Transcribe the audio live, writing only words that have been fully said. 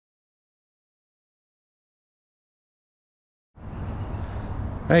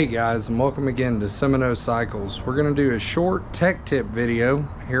Hey guys, and welcome again to Semino Cycles. We're going to do a short tech tip video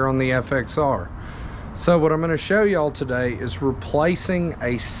here on the FXR. So what I'm going to show y'all today is replacing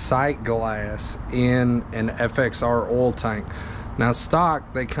a sight glass in an FXR oil tank. Now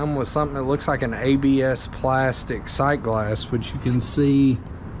stock, they come with something that looks like an ABS plastic sight glass, which you can see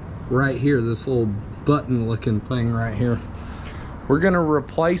right here, this little button looking thing right here. We're going to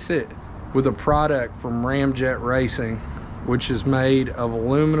replace it with a product from Ramjet Racing, which is made of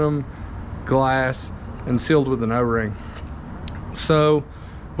aluminum, glass, and sealed with an O-ring. So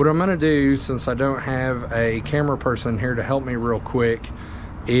what I'm gonna do, since I don't have a camera person here to help me real quick,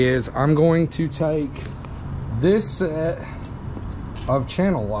 is I'm going to take this set of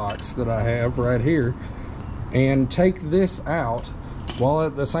channel locks that I have right here and take this out, while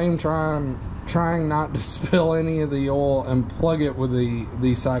at the same time trying not to spill any of the oil, and plug it with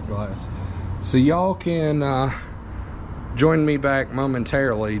the sight glass. So y'all can join me back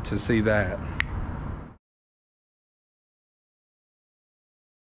momentarily to see that.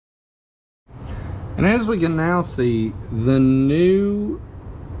 And as we can now see, the new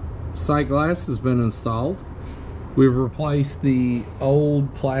sight glass has been installed. We've replaced the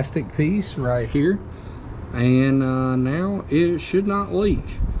old plastic piece right here, and now it should not leak.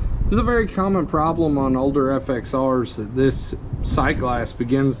 This is a very common problem on older FXRs, that this sight glass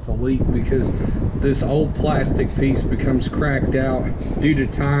begins to leak because this old plastic piece becomes cracked out due to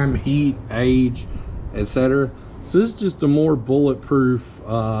time, heat, age, etc. So this is just a more bulletproof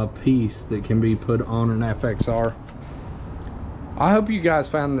piece that can be put on an FXR. I hope you guys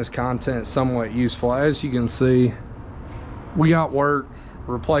found this content somewhat useful. As you can see, we got work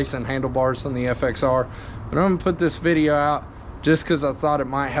replacing handlebars on the FXR, but I'm gonna put this video out just because I thought it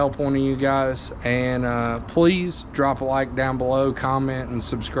might help one of you guys. And please drop a like down below, comment, and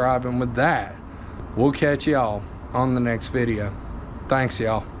subscribe. And with that, we'll catch y'all on the next video. Thanks,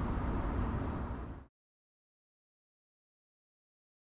 y'all.